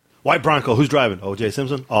 White Bronco, who's driving? O.J.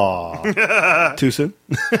 Simpson? Aw. Too soon?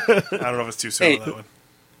 I don't know if it's too soon on that one.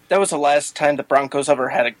 That was the last time the Broncos ever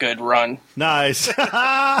had a good run. Nice.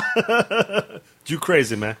 You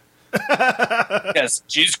crazy, man. Yes,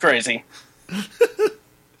 Jews crazy.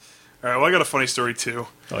 All right, well, I got a funny story too.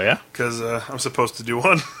 Oh, yeah? Because I'm supposed to do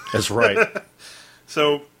one. That's right.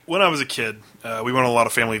 So, when I was a kid, we went on a lot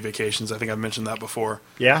of family vacations. I think I've mentioned that before.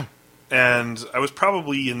 Yeah. And I was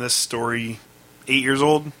probably in this story 8 years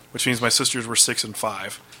old, which means my sisters were 6 and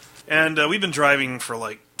 5. And we've been driving for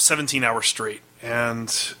like 17 hours straight.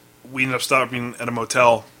 And we ended up stopping at a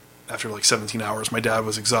motel after like 17 hours. My dad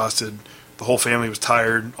was exhausted. The whole family was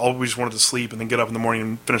tired. All we just wanted to sleep and then get up in the morning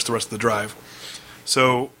and finish the rest of the drive.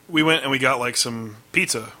 So we went and we got like some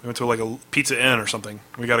pizza. We went to like a Pizza Inn or something.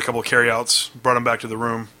 We got a couple of carryouts, brought them back to the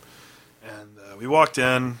room. And we walked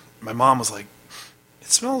in. My mom was like, it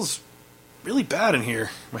smells really bad in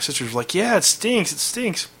here. My sisters were like, yeah, it stinks. It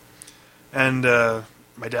stinks. And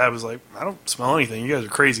my dad was like, I don't smell anything. You guys are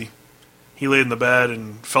crazy. He laid in the bed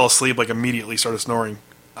and fell asleep, like immediately started snoring.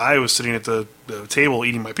 I was sitting at the table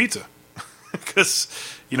eating my pizza. Because,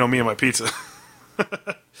 you know, me and my pizza.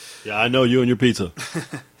 Yeah, I know you and your pizza.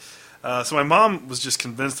 So my mom was just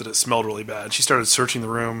convinced that it smelled really bad. She started searching the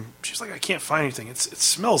room. She was like, I can't find anything. It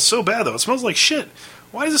smells so bad, though. It smells like shit.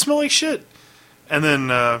 Why does it smell like shit? And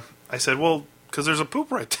then I said, well, because there's a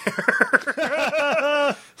poop right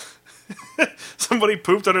there. Somebody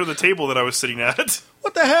pooped under the table that I was sitting at.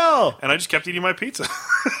 What the hell? And I just kept eating my pizza.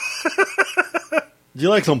 Do you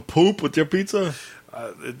like some poop with your pizza?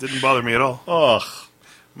 It didn't bother me at all. Ugh.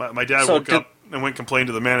 My dad woke up and went and complained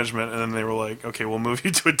to the management, and then they were like, okay, we'll move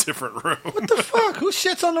you to a different room. What the fuck? Who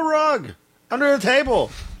shits on the rug? Under the table?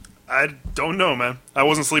 I don't know, man. I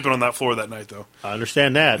wasn't sleeping on that floor that night, though. I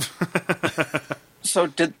understand that. So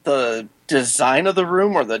did the design of the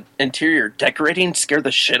room or the interior decorating scare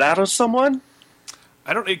the shit out of someone?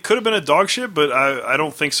 It could have been a dog shit, but I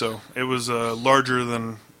don't think so. It was larger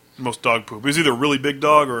than most dog poop. It was either a really big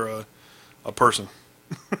dog or a person.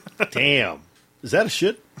 Damn. Is that a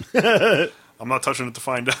shit? I'm not touching it to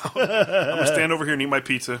find out. I'm going to stand over here and eat my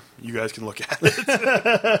pizza. You guys can look at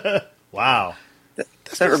it. Wow.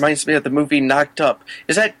 That reminds me of the movie Knocked Up.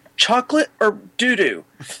 Is that chocolate or doo-doo?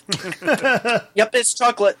 Yep, it's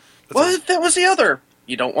chocolate. What? That was the other.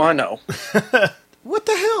 You don't want to know. What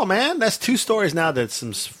the hell, man? That's 2 stories now that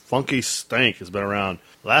some funky stink has been around.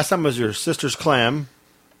 Last time was your sister's clam,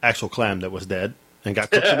 actual clam that was dead and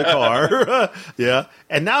got cooked in the car. Yeah.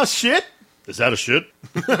 And now shit? Is that a shit?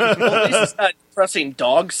 Well, at least it's not a depressing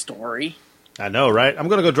dog story. I know, right? I'm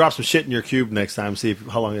going to go drop some shit in your cube next time, see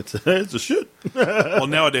how long it's a shit. Well,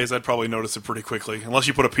 nowadays I'd probably notice it pretty quickly, unless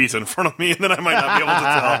you put a pizza in front of me, and then I might not be able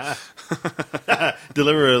to tell.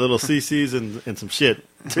 Deliver a little CC's and some shit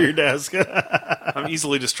to your desk. I'm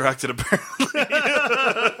easily distracted, apparently.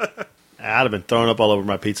 I'd have been throwing up all over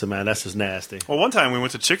my pizza, man. That's just nasty. Well, one time we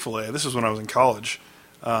went to Chick-fil-A. This was when I was in college.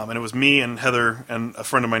 And it was me and Heather and a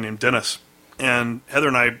friend of mine named Dennis. And Heather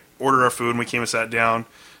and I ordered our food, and we came and sat down.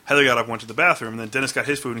 Heather got up and went to the bathroom, and then Dennis got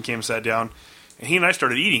his food and came and sat down. And he and I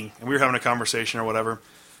started eating, and we were having a conversation or whatever.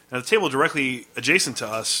 And at the table directly adjacent to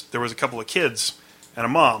us, there was a couple of kids and a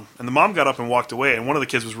mom. And the mom got up and walked away, and one of the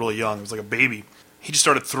kids was really young. It was like a baby. He just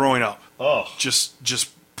started throwing up. Oh.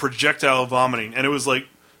 Just projectile vomiting. And it was like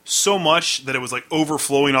so much that it was like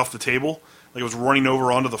overflowing off the table. Like it was running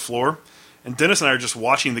over onto the floor. And Dennis and I are just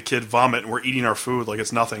watching the kid vomit, and we're eating our food like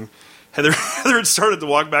it's nothing. Heather had started to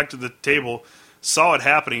walk back to the table, saw it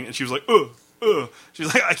happening, and she was like, ugh. She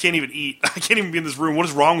was like, I can't even eat. I can't even be in this room. What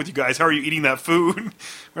is wrong with you guys? How are you eating that food?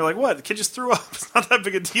 We're like, what? The kid just threw up. It's not that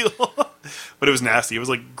big a deal. But it was nasty. It was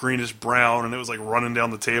like greenish brown, and it was like running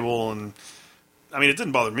down the table. And I mean, it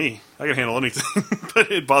didn't bother me. I could handle anything.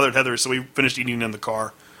 But it bothered Heather, so we finished eating in the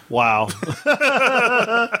car. Wow.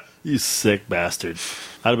 You sick bastard.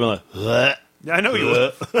 I'd have been like, bleh. Yeah, I know you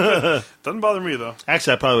would. Doesn't bother me, though.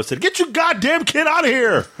 Actually, I probably would have said, get your goddamn kid out of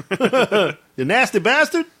here. You nasty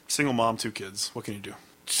bastard. Single mom, 2 kids. What can you do?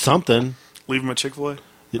 Something. Leave them at Chick-fil-A?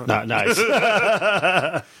 Not nice.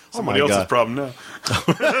 Somebody else's problem now.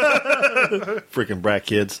 Freaking brat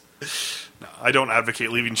kids. No, I don't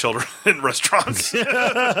advocate leaving children in restaurants.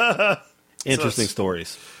 Interesting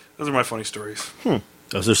stories. Those are my funny stories.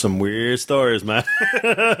 Those are some weird stories, man.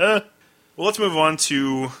 Well, let's move on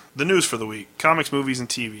to the news for the week. Comics, movies, and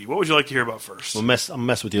TV. What would you like to hear about first? I'll mess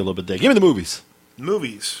with you a little bit there. Give me the movies.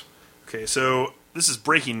 Movies. Okay, so this is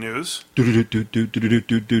breaking news.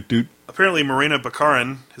 Do-do-do-do-do-do-do-do-do. Apparently, Morena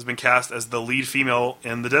Baccarin has been cast as the lead female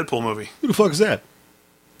in the Deadpool movie. Who the fuck is that?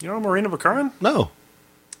 You know Morena Baccarin? No.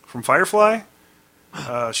 From Firefly?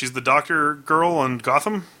 She's the doctor girl on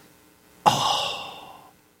Gotham.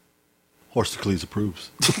 Horstocles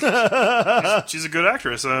approves. She's a good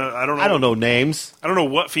actress. I don't know. I don't know names. I don't know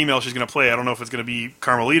what female she's going to play. I don't know if it's going to be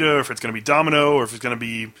Carmelita, or if it's going to be Domino, or if it's going to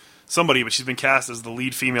be somebody, but she's been cast as the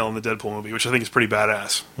lead female in the Deadpool movie, which I think is pretty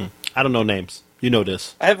badass. I don't know names. You know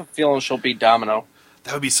this. I have a feeling she'll be Domino.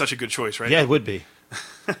 That would be such a good choice, right? Yeah, it would be.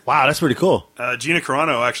 Wow, that's pretty cool. Gina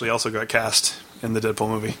Carano actually also got cast in the Deadpool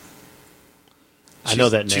movie. I know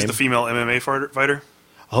that name. She's the female MMA fighter.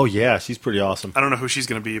 Oh, yeah, she's pretty awesome. I don't know who she's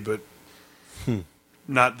going to be, but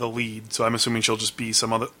not the lead, so I'm assuming she'll just be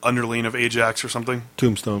some other underling of Ajax or something.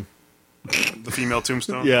 Tombstone. The female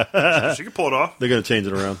Tombstone. Yeah. She could pull it off. They're going to change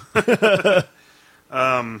it around.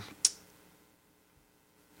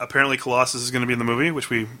 Apparently Colossus is going to be in the movie, which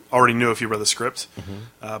we already knew if you read the script.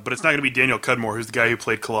 But it's not going to be Daniel Cudmore, who's the guy who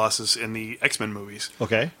played Colossus in the X-Men movies.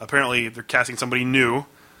 Okay. Apparently they're casting somebody new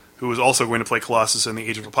who is also going to play Colossus in the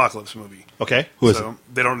Age of Apocalypse movie. Okay. Who is it?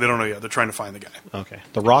 They don't know yet. They're trying to find the guy. Okay.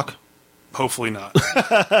 The Rock? Hopefully not.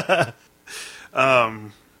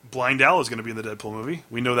 Blind Al is going to be in the Deadpool movie.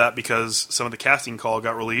 We know that because some of the casting call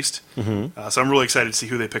got released. So I'm really excited to see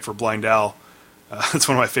who they pick for Blind Al. It's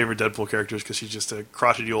one of my favorite Deadpool characters because she's just a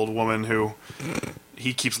crotchety old woman who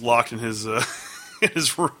he keeps locked in his in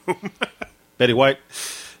his room. Betty White?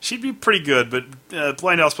 She'd be pretty good, but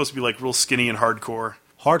Blind Al's supposed to be like real skinny and hardcore.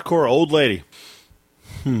 Hardcore old lady.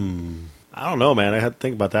 I don't know, man. I had to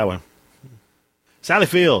think about that one. Sally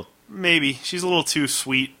Field. Maybe. She's a little too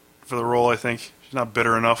sweet for the role, I think. She's not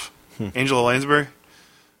bitter enough. Angela Lansbury?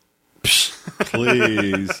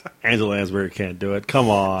 Please. Angela Lansbury can't do it. Come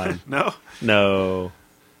on. No? No.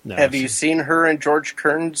 Have you seen her and George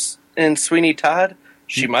Kearns in Sweeney Todd?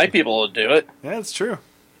 She might be able to do it. Yeah, it's true.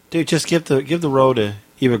 Dude, just give the role to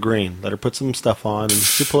Eva Green. Let her put some stuff on and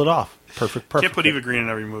she'll pull it off. Perfect. Can't put Eva Green in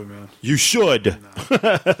every movie, man. You should.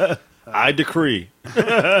 No. I decree.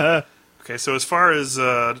 Okay, so as far as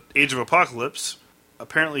Age of Apocalypse,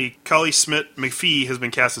 apparently Kali Smith McPhee has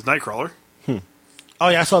been cast as Nightcrawler. Oh,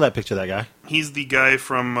 yeah, I saw that picture of that guy. He's the guy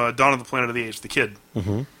from Dawn of the Planet of the Apes, the kid.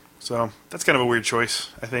 So that's kind of a weird choice,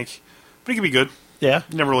 I think. But he could be good. Yeah.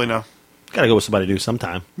 You never really know. Got to go with somebody new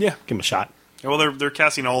sometime. Yeah. Give him a shot. Yeah, well, they're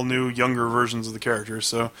casting all new, younger versions of the characters,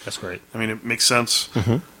 so... That's great. I mean, it makes sense.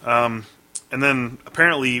 And then,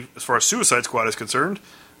 apparently, as far as Suicide Squad is concerned,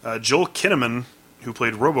 Joel Kinnaman, who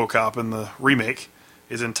played RoboCop in the remake,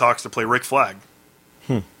 is in talks to play Rick Flag.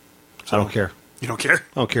 I don't care. You don't care?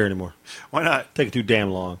 I don't care anymore. Why not? Take it too damn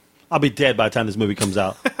long. I'll be dead by the time this movie comes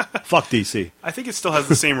out. Fuck DC. I think it still has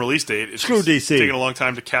the same release date. It's Screw just DC. taking a long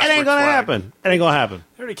time to cast It ain't Rick going to Flag. happen. It ain't going to happen.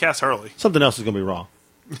 They already cast Harley. Something else is going to be wrong.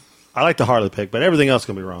 I like the Harley pick, but everything else is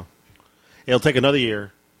going to be wrong. It'll take another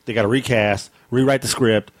year. They got to recast, rewrite the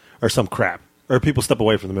script, or some crap. Or people step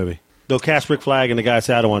away from the movie. They'll cast Rick Flag, and the guy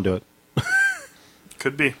say, I don't want to do it.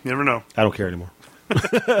 Could be. You never know. I don't care anymore.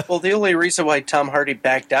 Well, the only reason why Tom Hardy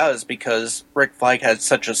backed out is because Rick Flag had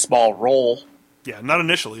such a small role. Yeah, not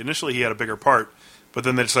initially. Initially, he had a bigger part, but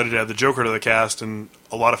then they decided to add the Joker to the cast, and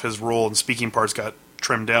a lot of his role and speaking parts got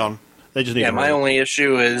trimmed down. They just need Yeah, to my only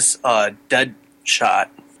issue is Deadshot.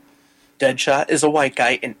 Deadshot is a white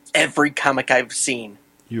guy in every comic I've seen.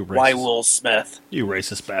 You racist. Why Will Smith? You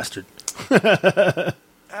racist bastard.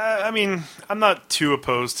 I mean, I'm not too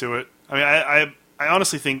opposed to it. I mean, I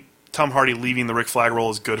honestly think Tom Hardy leaving the Rick Flag role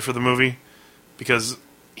is good for the movie because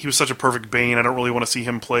he was such a perfect Bane. I don't really want to see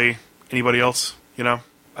him play anybody else, you know?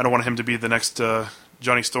 I don't want him to be the next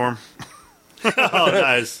Johnny Storm. Oh,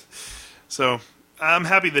 nice. So I'm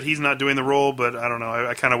happy that he's not doing the role, but I don't know.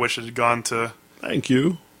 I kind of wish it had gone to... Thank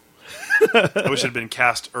you. I wish it had been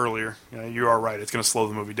cast earlier. You are right. It's going to slow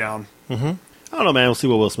the movie down. I don't know, man. We'll see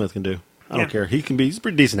what Will Smith can do. I don't care. He's a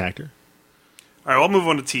pretty decent actor. All right, well, I'll move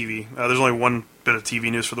on to TV. There's only one bit of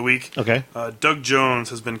TV news for the week. Okay. Doug Jones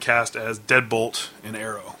has been cast as Deadbolt in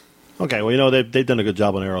Arrow. Okay, well, they've done a good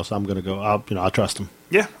job on Arrow, so I'm going to go. I'll trust them.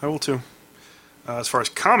 Yeah, I will too. As far as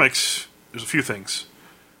comics, there's a few things.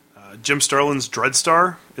 Jim Starlin's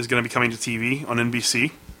Dreadstar is going to be coming to TV on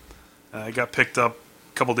NBC. It got picked up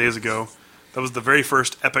a couple days ago. That was the very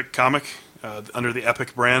first Epic comic under the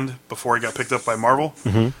Epic brand before he got picked up by Marvel.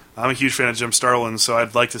 Mm-hmm. I'm a huge fan of Jim Starlin, so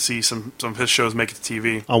I'd like to see some of his shows make it to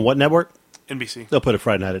TV. On what network? NBC. They'll put it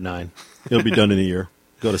Friday night at 9. It'll be done in a year.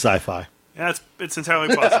 Go to Sci-Fi. Yeah, it's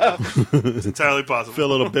entirely possible. It's entirely possible. Feel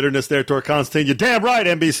a little bitterness there toward Constantine. You're damn right,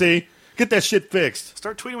 NBC. Get that shit fixed.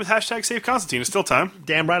 Start tweeting with hashtag Save Constantine. It's still time.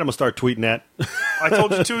 Damn right I'm going to start tweeting that. I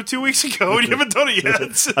told you to 2 weeks ago, and you haven't done it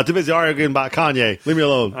yet. I'm too busy arguing about Kanye. Leave me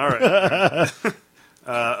alone. All right.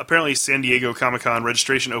 Apparently, San Diego Comic-Con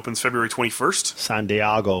registration opens February 21st. San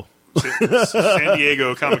Diego. San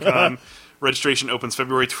Diego Comic-Con registration opens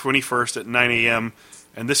February 21st at 9 a.m.,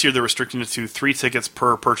 and this year they're restricting it to 3 tickets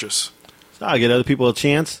per purchase. So I'll get other people a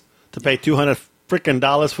chance to pay $200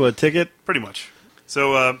 frickin' for a ticket. Pretty much.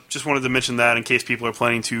 So just wanted to mention that in case people are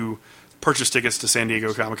planning to purchase tickets to San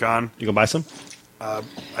Diego Comic-Con. You gonna buy some?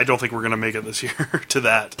 I don't think we're going to make it this year to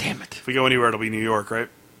that. Damn it. If we go anywhere, it'll be New York, right?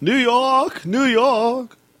 New York.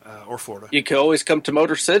 Or Florida. You can always come to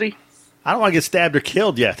Motor City. I don't want to get stabbed or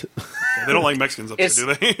killed yet. Yeah, they don't like Mexicans up there, do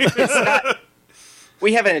they? It's not.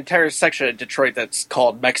 We have an entire section of Detroit that's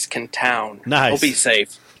called Mexican Town. Nice. We'll be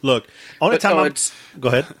safe. Look, only But time no, I'm... Go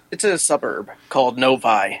ahead. It's a suburb called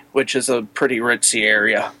Novi, which is a pretty ritzy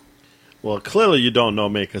area. Well, clearly you don't know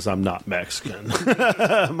me because I'm not Mexican.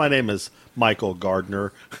 My name is Michael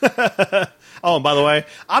Gardner. Oh, and by the way,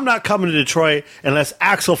 I'm not coming to Detroit unless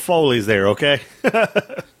Axel Foley's there, okay?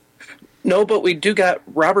 No, but we do got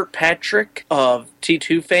Robert Patrick of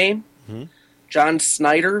T2 fame, John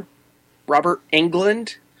Snyder, Robert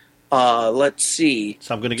Englund, let's see,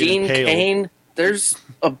 So I'm going to get Dean impaled. Cain. There's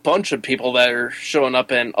a bunch of people that are showing up,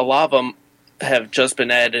 and a lot of them have just been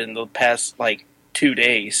added in the past, 2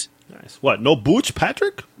 days. Nice. What, no Booch,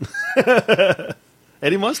 Patrick?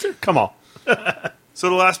 Eddie Munster? Come on. So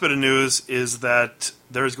the last bit of news is that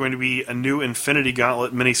there's going to be a new Infinity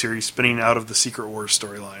Gauntlet miniseries spinning out of the Secret Wars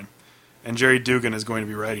storyline. And Jerry Dugan is going to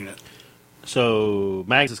be writing it. So,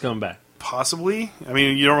 Mags is coming back. Possibly. I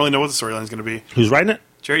mean, you don't really know what the storyline is going to be. Who's writing it?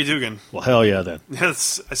 Jerry Dugan. Well, hell yeah, then.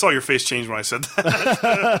 Yes, I saw your face change when I said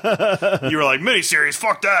that. You were like, miniseries,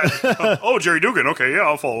 fuck that. Oh, Jerry Dugan. Okay, yeah,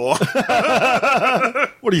 I'll follow along.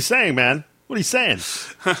 What are you saying, man? What are you saying?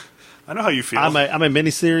 I know how you feel. I'm a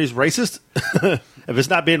miniseries racist. If it's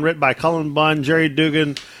not being written by Cullen Bunn, Jerry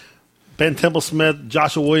Dugan, Ben Temple-Smith,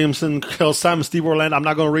 Joshua Williamson, Kel Simon, Steve Orlando, I'm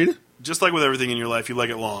not going to read it? Just like with everything in your life, you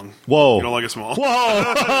like it long. Whoa. You don't like it small.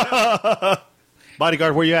 Whoa!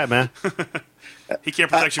 Bodyguard, where you at, man? He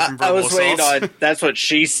can't protect you from I verbal was waiting assaults. on. That's what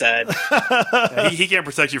she said. Yeah, he can't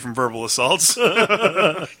protect you from verbal assaults. And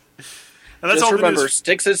that's Just all the remember, news.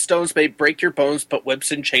 sticks and stones may break your bones, but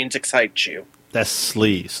whips and chains excite you. That's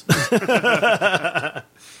sleaze.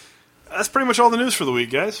 That's pretty much all the news for the week,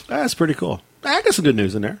 guys. That's pretty cool. I got some good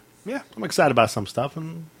news in there. Yeah, I'm excited about some stuff,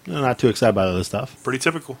 and not too excited about other stuff. pretty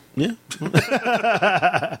typical. Yeah. Well,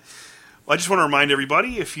 I just want to remind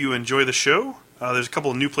everybody, if you enjoy the show, there's a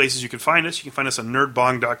couple of new places you can find us. You can find us on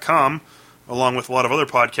nerdbong.com, along with a lot of other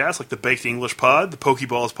podcasts like the Baked English Pod, the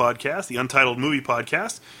Pokeballs Podcast, the Untitled Movie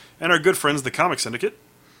Podcast, and our good friends, the Comic Syndicate.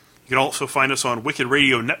 You can also find us on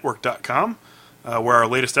wickedradionetwork.com, where our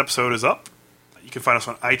latest episode is up. You can find us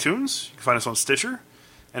on iTunes. You can find us on Stitcher.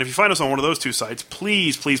 And if you find us on one of those two sites,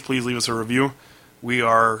 please, please, please leave us a review. We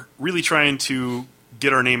are really trying to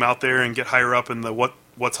get our name out there and get higher up in the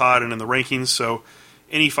what's hot and in the rankings. So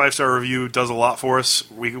any 5-star review does a lot for us.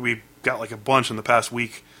 We got like a bunch in the past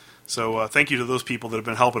week. So thank you to those people that have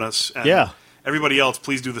been helping us. And Yeah. everybody else,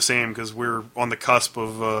 please do the same because we're on the cusp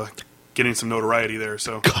of getting some notoriety there.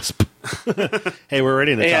 So Cusp. Hey, we're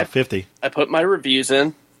already in the Hey, top 50. I put my reviews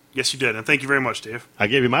in. yes, you did. And thank you very much, Dave. I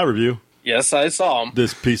gave you my review. Yes, I saw them.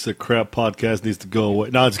 This piece of crap podcast needs to go away.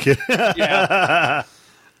 No, I'm just kidding. Yeah,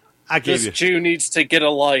 I gave this you. Jew needs to get a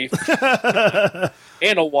life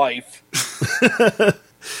and a wife.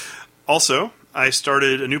 Also, I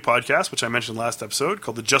started a new podcast, which I mentioned last episode,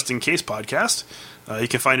 called the Just In Case Podcast. You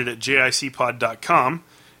can find it at jicpod.com.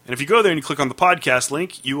 And if you go there and you click on the podcast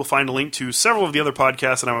link, you will find a link to several of the other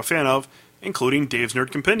podcasts that I'm a fan of, including Dave's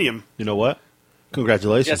Nerd Compendium. You know what?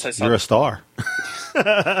 Congratulations. Yes, I saw You're a that. star.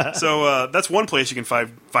 So that's one place you can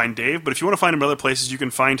find Dave. But if you want to find him other places, you can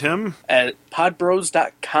find him. At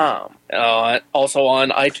podbros.com. Also on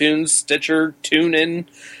iTunes, Stitcher, TuneIn,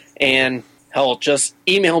 and hell, just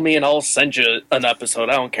email me and I'll send you an episode.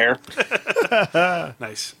 I don't care.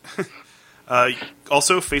 Nice.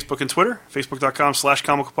 Also, Facebook and Twitter.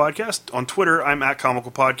 Facebook.com/comicalpodcast. On Twitter, I'm at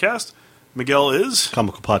comicalpodcast. Miguel is.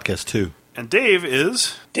 Comical Podcast 2. And Dave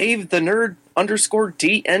is. Dave the Nerd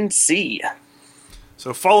 _DNC.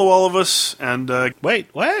 So follow all of us, and Wait.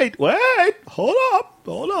 Hold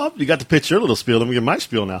up. You got to pitch your little spiel. Let me get my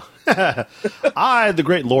spiel now. I, the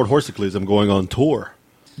great Lord Horsicles, am going on tour.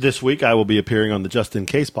 This week I will be appearing on the Just In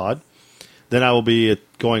Case pod. Then I will be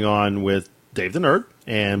going on with Dave the Nerd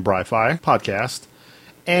and Bri-Fi podcast.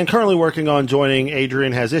 And currently working on joining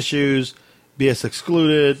Adrian Has Issues, BS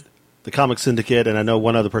Excluded, the Comic Syndicate, and I know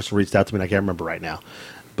one other person reached out to me and I can't remember right now.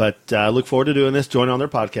 But I look forward to doing this, join on their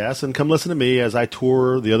podcast, and come listen to me as I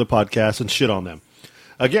tour the other podcasts and shit on them.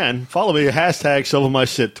 Again, follow me, hashtag Shovel My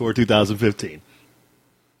Shit Tour 2015.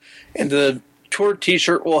 And the tour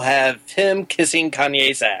t-shirt will have him kissing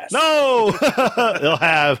Kanye's ass. No! They'll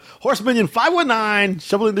have Horse Minion 519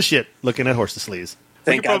 shoveling the shit, looking at horse sleeves.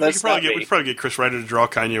 Thank God that's not we could probably get Chris Ryder to draw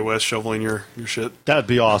Kanye West shoveling your shit. That'd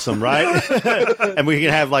be awesome, right? And we can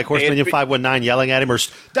have like Horse Minion 519 yelling at him, or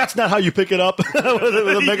that's not how you pick it up with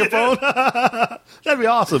a megaphone. That'd be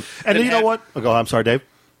awesome. And then you know what? Oh, I'm sorry, Dave.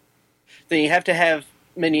 Then you have to have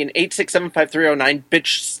Minion 8675309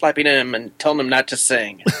 bitch slapping him and telling him not to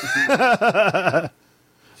sing.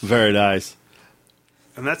 Very nice.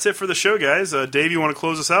 And that's it for the show, guys. Dave, you want to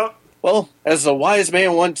close us out? Well, as a wise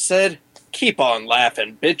man once said, keep on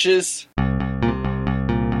laughing, bitches.